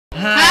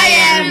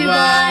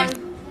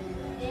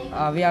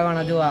we are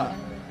gonna do a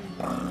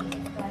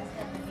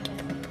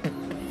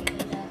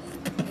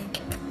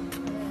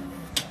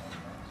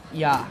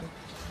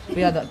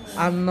we are the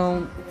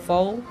unknown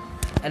foe,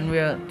 and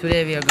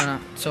today we are gonna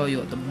show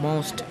you the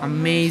most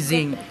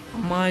amazing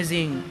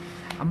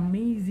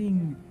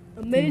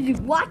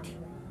What?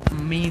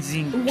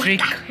 amazing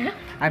trick.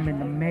 I mean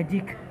the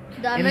magic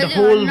The in the magic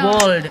whole no.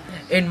 world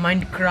in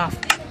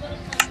Minecraft.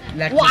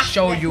 Let me What?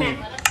 show you.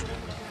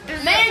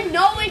 Man,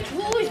 know it.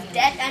 Who is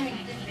that? I mean,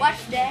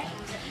 what's that?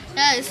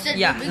 Yeah, it's just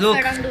Yeah, a big look.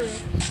 fat underwear.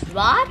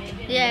 What?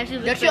 Yeah, it's a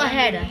big That's fat your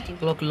underwear. head, I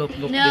think. Look. No, this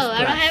I don't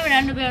splash. have an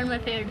underwear on my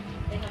head.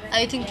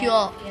 I think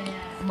your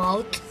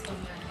mouth.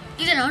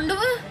 Is it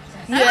underwear?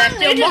 Yeah, I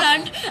don't your need mouth.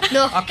 an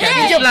No. Okay,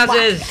 Hey, this your splash butt.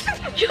 is.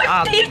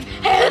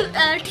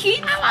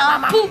 teeth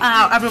poop.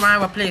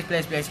 Everyone,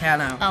 please, here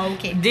now. Oh,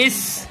 okay.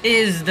 This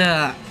is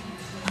the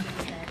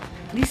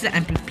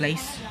empty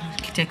place.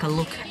 Take a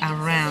look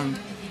around.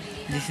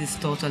 This is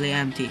totally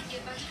empty.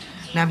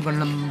 Now I'm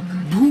gonna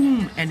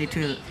boom, and it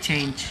will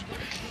change.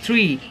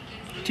 3,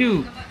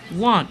 2,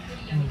 1.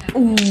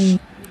 Boom.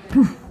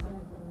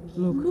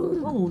 Look.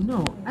 Oh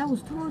no, I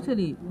was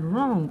totally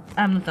wrong.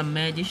 I'm not a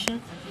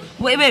magician.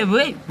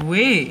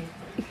 Wait.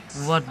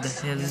 What the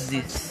hell is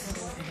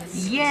this?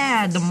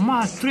 Yeah, the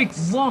math trick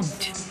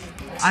worked.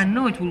 I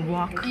know it will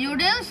work. You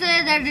didn't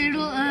say that it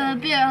will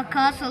be a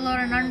castle or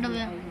an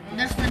underwear.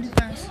 That's the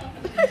difference.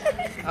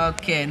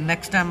 Okay,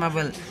 next time I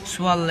will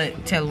surely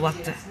tell what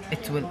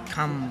it will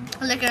come.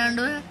 Like an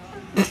underwear?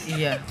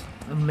 Yeah,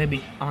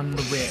 maybe on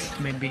the way.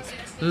 Maybe.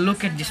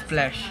 Look at this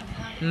splash.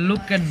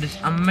 Look at this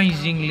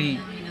amazingly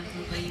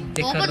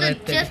Open the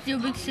decorated. chest, you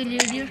big silly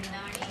idiot.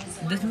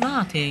 There's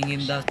nothing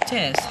in the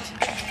chest.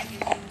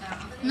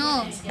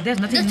 No. There's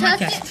nothing The in my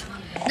chest chest.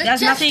 the There's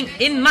chest- nothing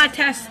in my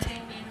chest.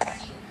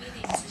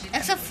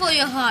 Except for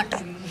your heart.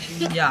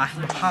 Yeah, I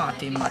have a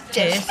heart in my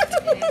chest.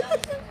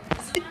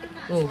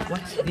 Oh,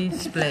 what's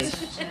this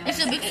place?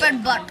 It's a big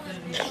fat butt.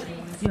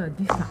 Yeah,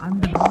 this is the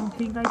underground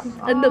thing, I think.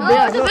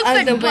 Underwear, it's a no big fat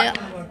underwear. butt.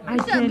 I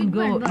It's a can big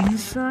go fat butt.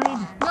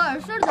 inside. No,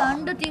 it's not the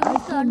under thing,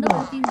 it's the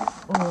underwear thing.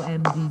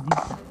 OMG,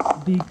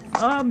 this big.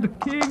 I'm the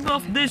king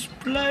of this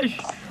place.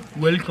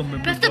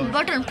 Welcome, Press the everybody.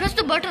 button, press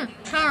the button.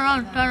 Turn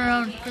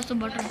around, press the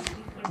button.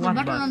 The What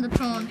button button? on the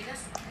throne.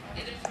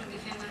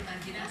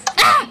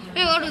 Ah!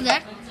 Wait, what was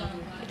that?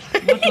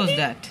 What was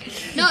that?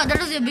 No, that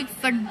was your big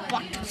fat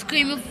butt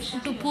screaming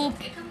to poop.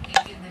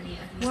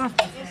 What?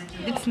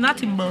 It's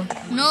nothing, bro.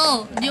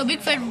 No, your big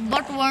fat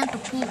butt wanted to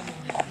poop.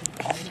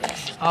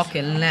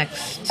 Okay,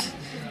 next.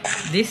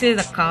 This is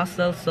a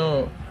castle,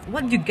 so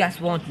what do you guys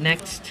want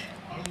next?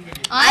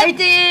 I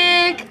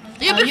think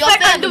Your big your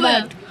fat fat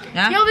underwear. butt.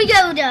 Yeah? Here we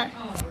go there.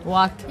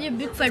 What? Your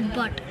big fat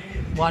butt.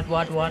 What?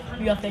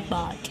 Your fat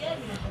butt.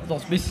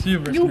 Don't be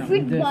serious You now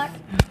big with this. butt.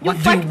 What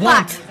You do you fat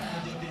want? butt.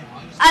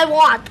 I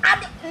want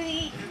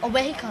a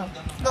vehicle.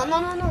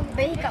 No,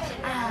 vehicle.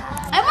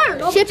 I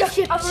want a Ship.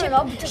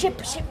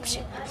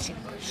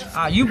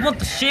 You want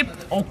the ship?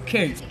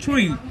 Okay,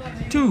 3,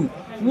 2,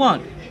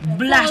 1.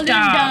 Blast falling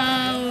off!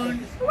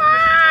 down.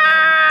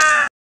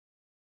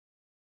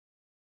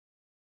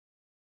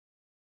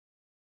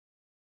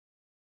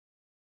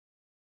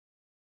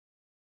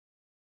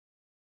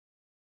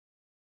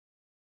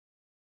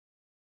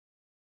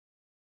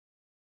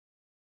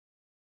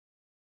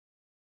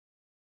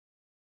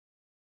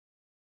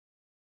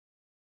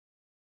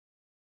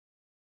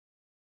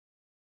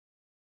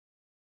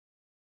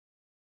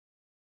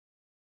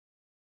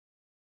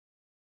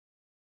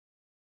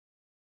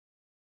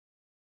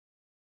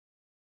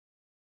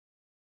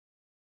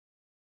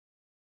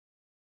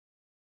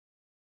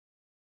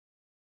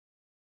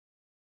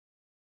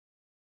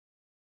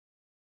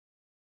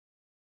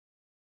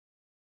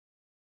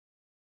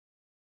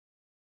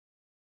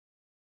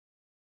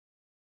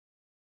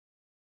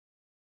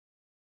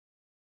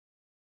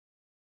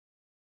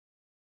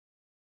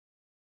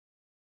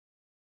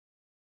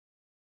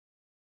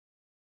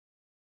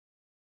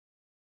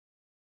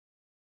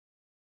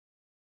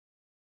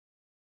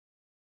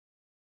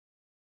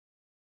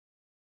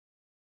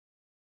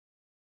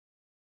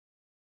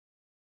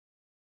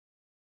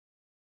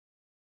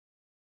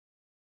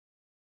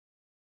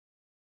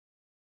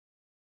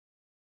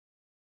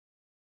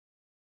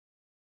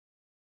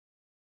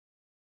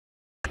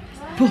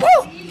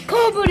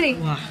 Covering.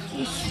 Wow.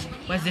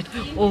 What's it?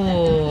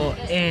 OMG.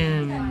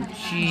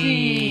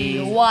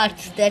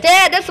 What's that?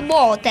 Hey, that's a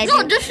ball.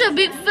 No, just a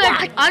big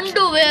fat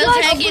underwear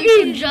What hanging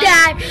is from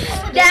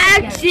that?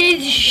 That's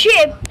his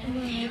ship.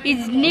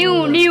 It's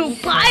new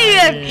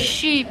pirate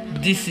ship.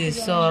 This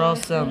is so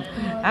awesome.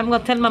 I'm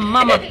gonna tell my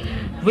mama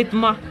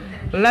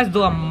let's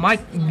do a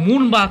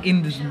moonbug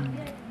in this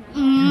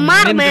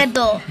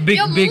Marmedo. big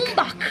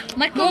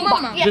Michael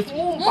Mama. Yes.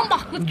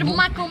 Moonbug with the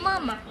Michael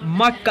Mama.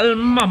 Michael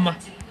Mama.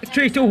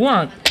 3, 2,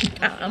 1.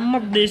 I'm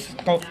not this.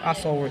 Oh,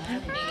 sorry.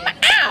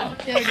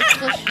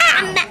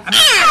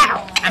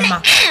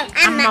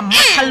 I'm a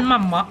Michael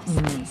Mama.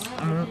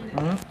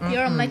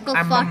 You're a Michael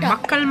I'm a Farter.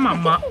 Michael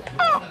Mama.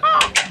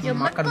 You're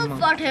Michael Mama.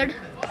 Farthead.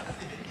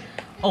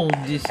 Oh,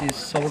 this is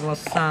so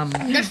awesome.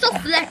 That's so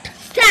flat.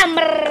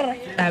 Stammer.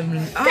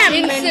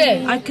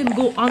 I can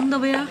go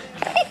underwear.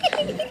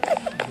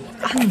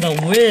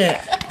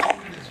 Underwear.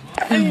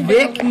 You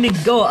make me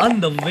go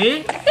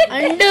underwear.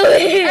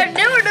 Underwear. I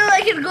never knew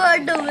I can go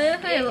underwear.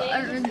 Hey,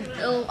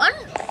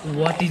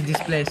 What is this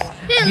place?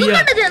 hey, look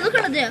under there. Look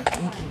under there.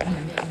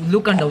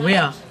 Look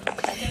underwear.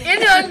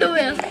 In your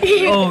underwear.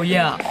 Oh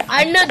yeah.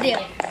 Under there.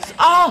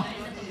 Oh,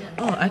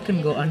 I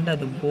can go under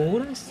the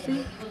board. I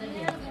see.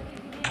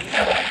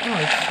 Oh,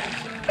 it's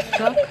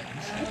stuck.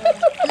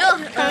 No,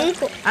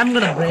 I'm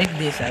gonna break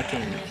this. I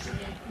think.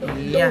 the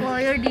Yeah.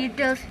 wire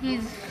details.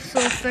 He's so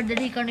fat that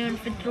he can't even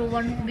fit through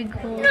one big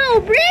hole. No,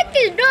 break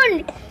is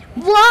done.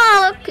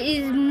 Walk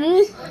is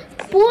move.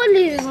 Paul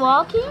is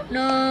walking.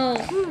 No.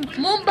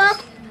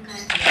 Moonbak.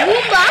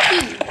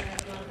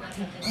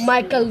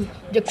 Michael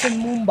Jackson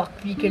Moonbak.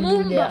 We can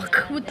do that.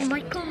 Moonbak with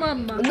Michael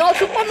Mama. No,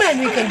 Superman.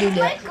 We can do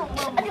that.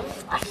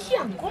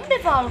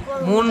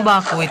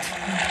 Moonbak with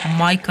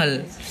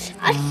Michael.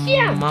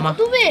 Mama.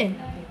 Moonbak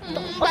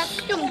with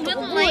Michael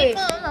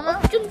Mama. With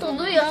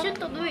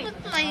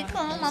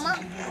Michael Mama.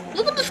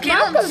 Look at the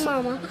cannons.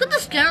 Mama. Look at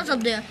the cannons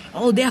up there.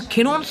 Oh, they are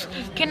cannons.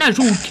 Can I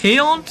shoot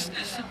cannons?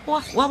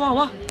 What?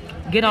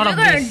 Get out You're of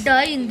gonna this.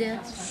 die in there.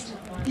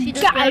 See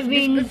the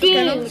Diving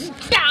cannons?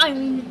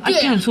 I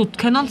can shoot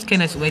cannons.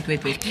 Wait.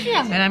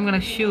 And I'm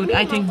gonna shoot.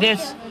 I think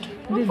there's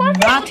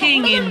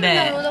nothing in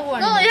there.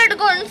 No, you have to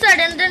go inside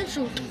and then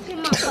shoot.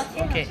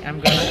 Okay, I'm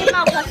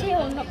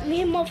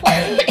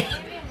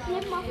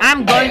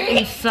going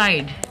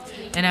inside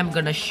and I'm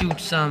gonna shoot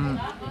some.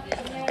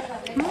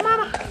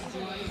 Mama.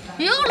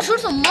 You're gonna shoot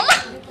some mama?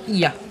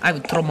 Yeah, I will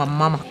throw my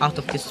mama out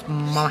of this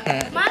mama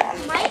head.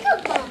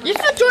 If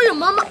you throw your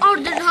mama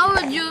out, then how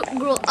would you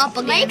grow up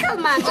again?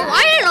 Oh,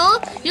 I know.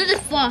 You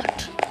just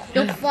fart.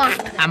 You fart.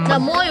 The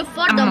more you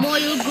fart, the more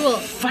you grow.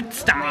 Fat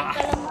star.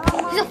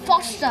 He's a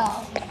foster.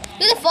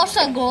 He's a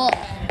foster grow up.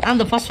 I'm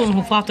the first one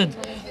who farted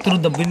through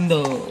the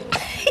window.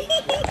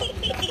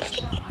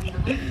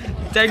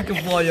 Thank you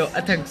for your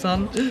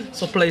attention.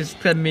 So please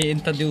let me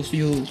introduce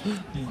you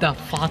the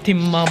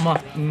Fatima Mama.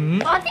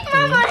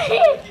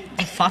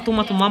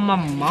 Fatuma to Mama,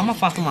 Mama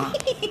Fatuma.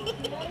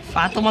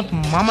 Fatuma to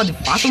Mama, the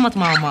Fatuma to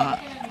Mama.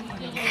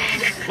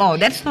 Oh,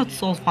 that's not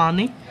so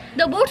funny.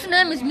 The boat's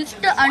name is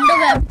Mr.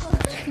 Underwear.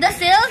 The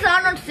sails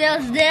are not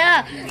sails. They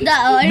are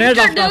the Made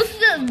of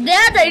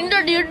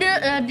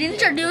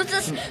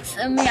introduces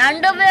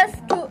underwear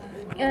to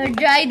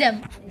dry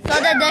them so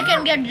that they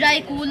can get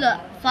dry cooler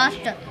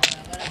faster.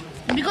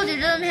 Because it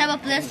doesn't have a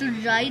place to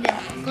dry them.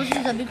 Because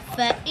he's a big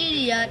fat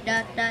idiot.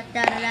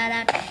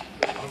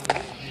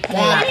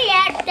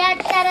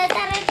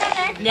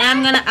 Yeah,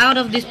 I'm gonna out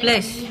of this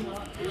place.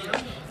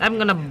 I'm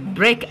gonna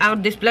break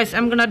out this place.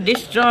 I'm gonna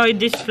destroy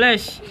this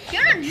place.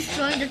 You're not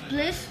destroying this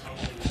place.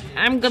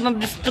 I'm gonna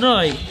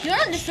destroy. You're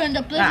not destroying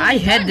the place. I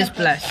hate this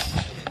place.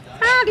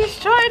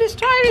 Destroy.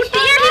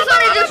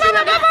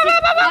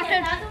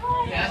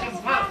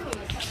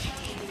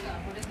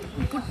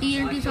 Put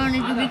TNTs on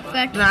it, you big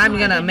fat. Now I'm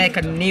gonna make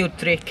a new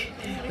trick.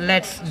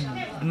 Let's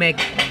make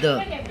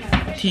the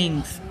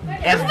things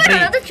Make every.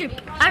 another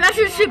ship.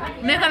 Another ship.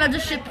 Make another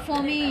ship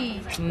for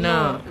me.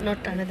 No,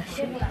 Not another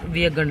ship.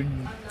 we are gonna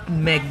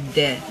make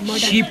the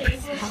ship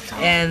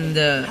and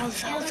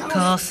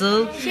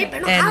castle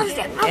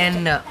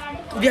and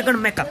we are gonna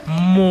make a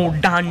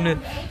modern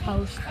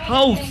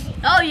house.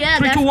 Oh yeah,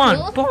 3, that's 2, 1.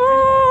 cool.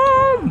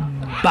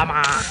 Boom!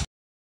 Bama.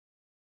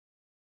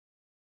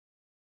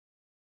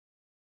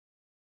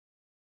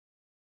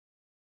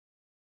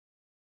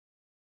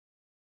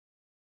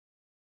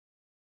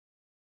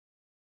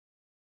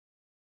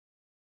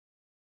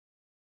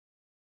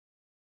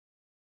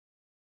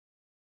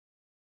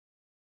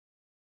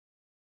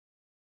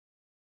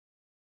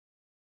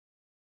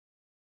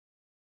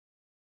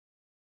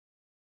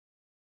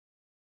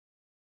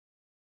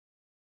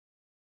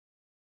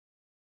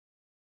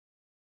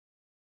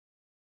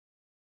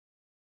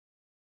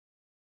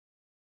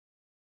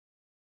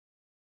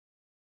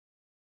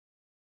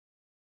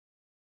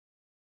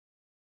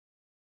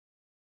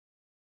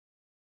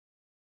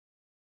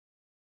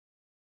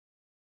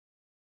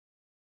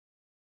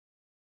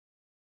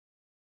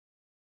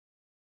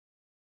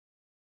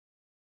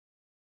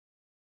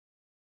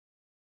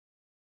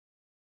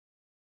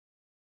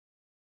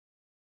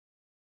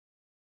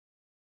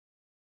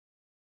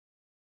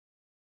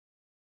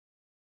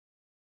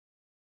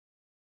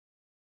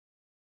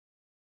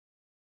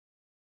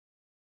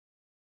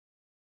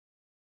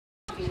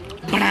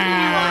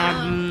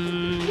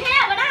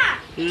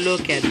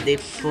 Look at the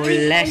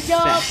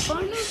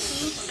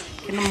palace.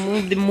 Can I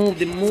move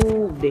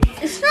the.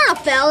 It's not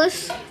a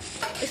palace.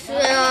 It's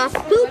a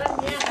poop.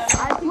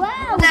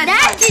 Wow,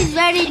 that is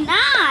very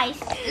nice.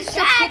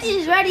 That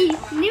is very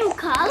new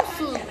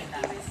castle.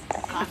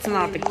 It's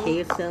not a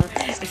castle.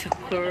 It's a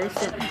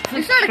person.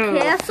 It's not a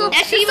castle.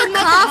 That's It's even a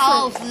not a castle.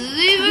 house.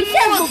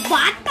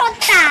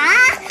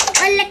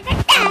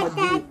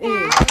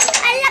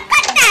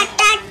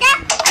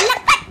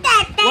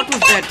 What was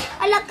that?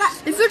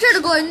 If you try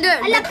to go in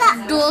there,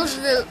 the doors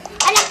will.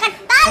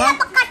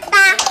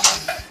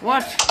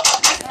 What?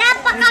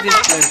 What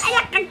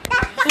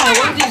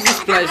is this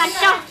place?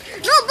 No,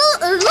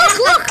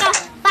 look.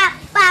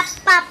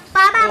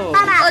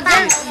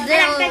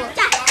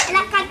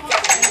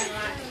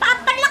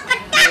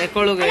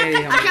 Ekolo gaya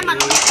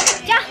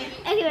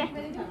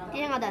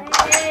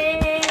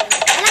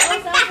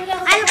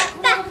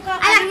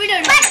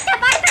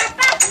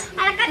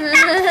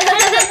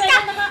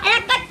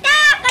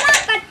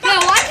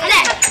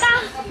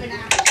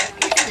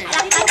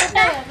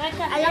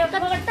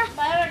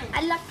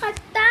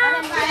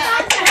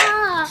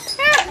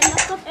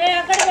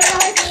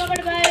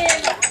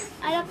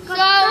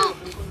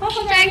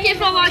So, thank you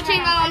for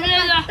watching our